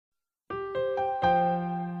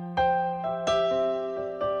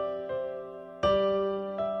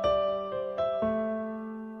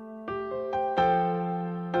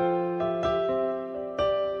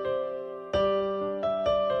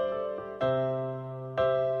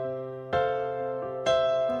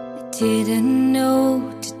Didn't know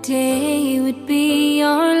today would be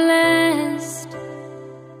our last,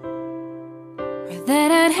 or that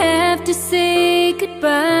I'd have to say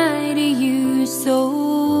goodbye to you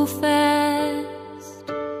so fast.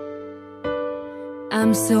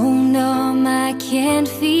 I'm so numb I can't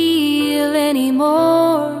feel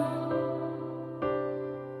anymore.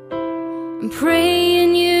 I'm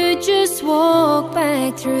praying you just walk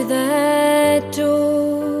back through that door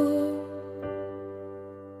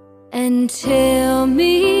and tell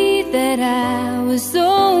me that I was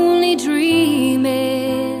only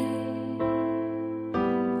dreaming.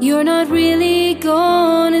 You're not really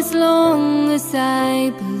gone as long as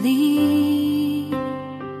I believe.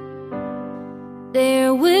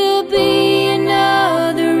 There will be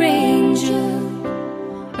another angel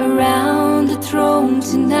around the throne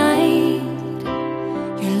tonight.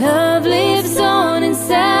 Your love lives on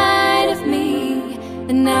inside of me,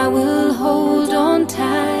 and I will hold on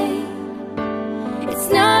tight. It's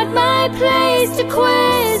not my place to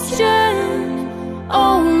question,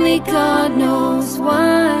 only God knows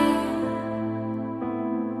why.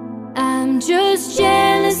 I'm just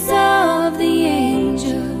jealous of the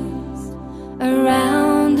angels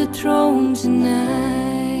around the throne tonight.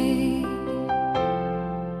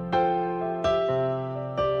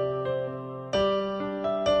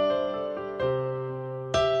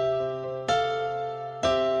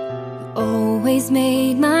 Always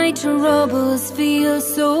made my troubles feel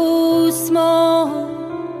so small,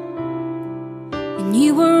 and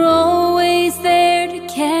you were always there to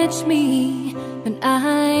catch me when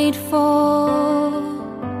I'd fall.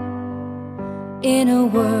 In a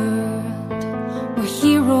world where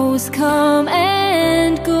heroes come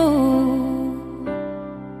and go,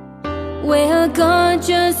 well, God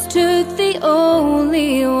just took the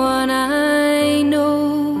only one I know.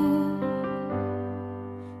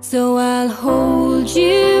 So I'll hold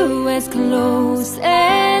you as close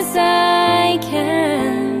as I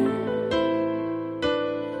can,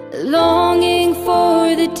 longing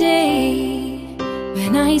for the day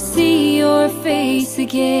when I see your face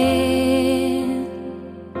again.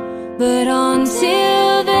 But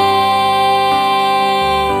until then,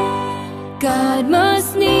 God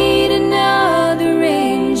must need another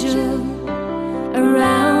angel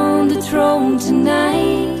around the throne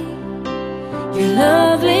tonight. Your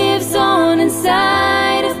love lives on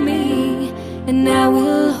inside of me, and I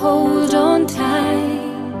will hold on tight.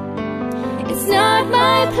 It's not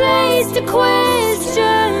my place to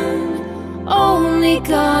question, only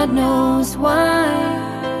God knows why.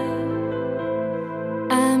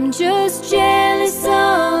 I'm just jealous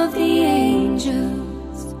of the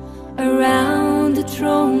angels around the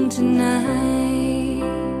throne tonight,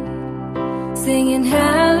 singing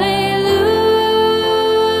hallelujah.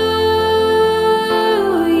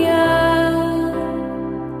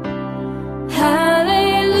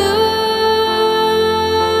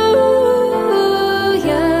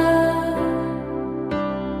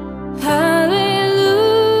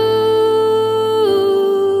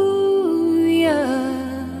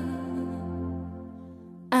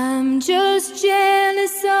 Just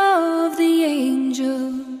jealous of the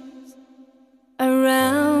angels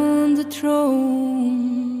around the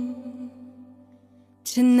throne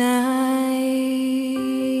tonight.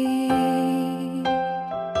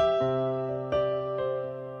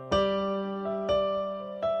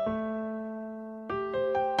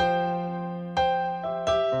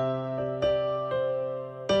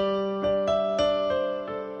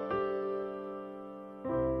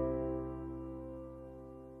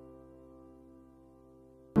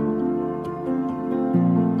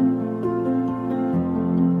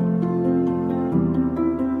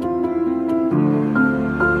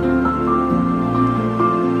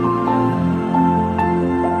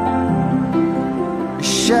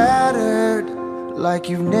 Shattered like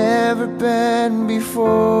you've never been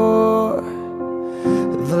before.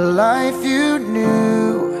 The life you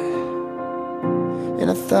knew in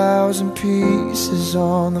 1,000 pieces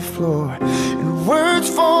on the floor. And words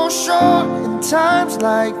fall short in times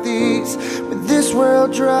like these, when this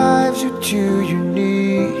world drives you to your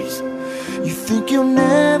knees. You think you're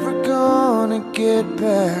never gonna get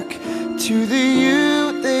back to the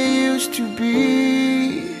you they used to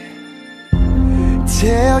be.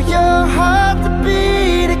 Tell your heart to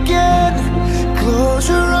beat again. Close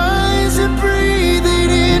your eyes and breathe it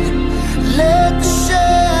in. Let the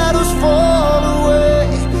shadows fall away.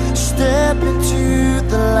 Step into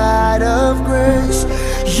the light of grace.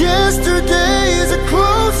 Yesterday's a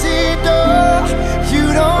closing door. You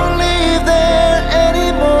don't live there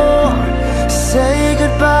anymore. Say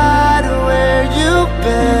goodbye to where you've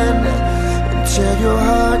been, and tell your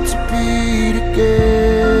heart to beat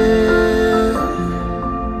again.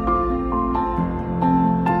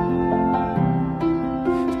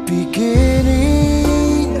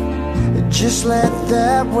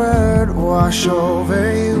 wash over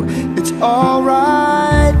you. It's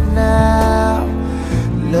alright now.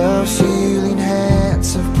 Love's healing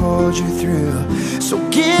hands have pulled you through. So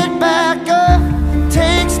get back up,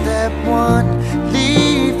 take step one.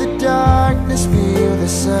 Leave the darkness, feel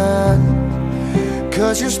the sun.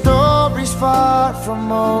 'Cause your story's far from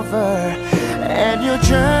over, and your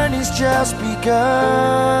journey's just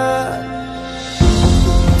begun.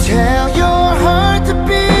 Tell your heart to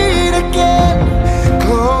beat again.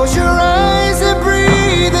 Close your eyes and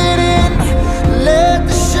breathe it in. Let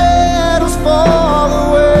the shadows fall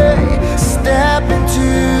away. Step into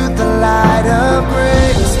the light of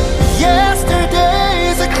grace.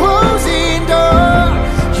 Yesterday's a closing door.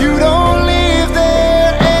 You don't live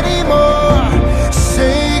there anymore.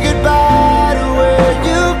 Say goodbye to where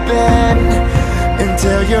you've been, and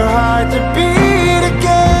tell your heart to beat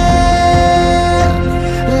again.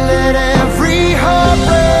 Let every heart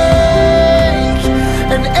break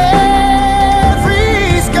and every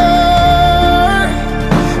scar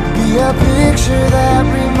be a picture that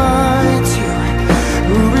reminds you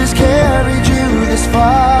who has carried you this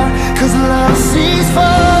far. 'Cause love sees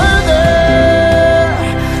farther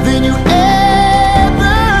than you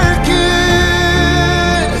ever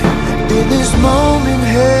could. In this moment,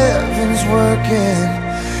 heaven's working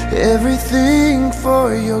everything for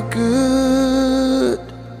your good.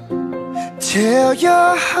 Tell your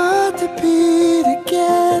heart to beat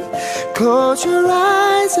again. Close your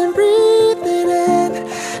eyes and breathe it in.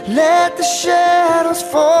 Let the shadows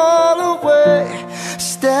fall away.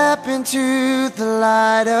 Step into the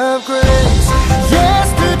light of grace.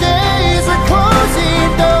 Yesterday's a closing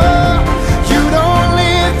door. You don't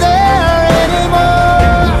live there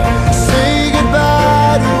anymore. Say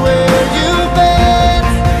goodbye to where you've been,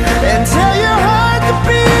 and tell your heart to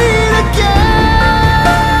beat again.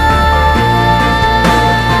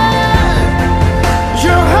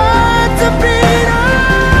 Your heart to beat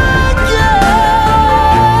again.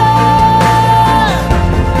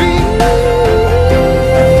 Beat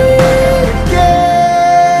again.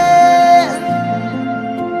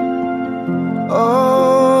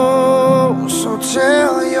 Oh, so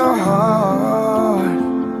tell your heart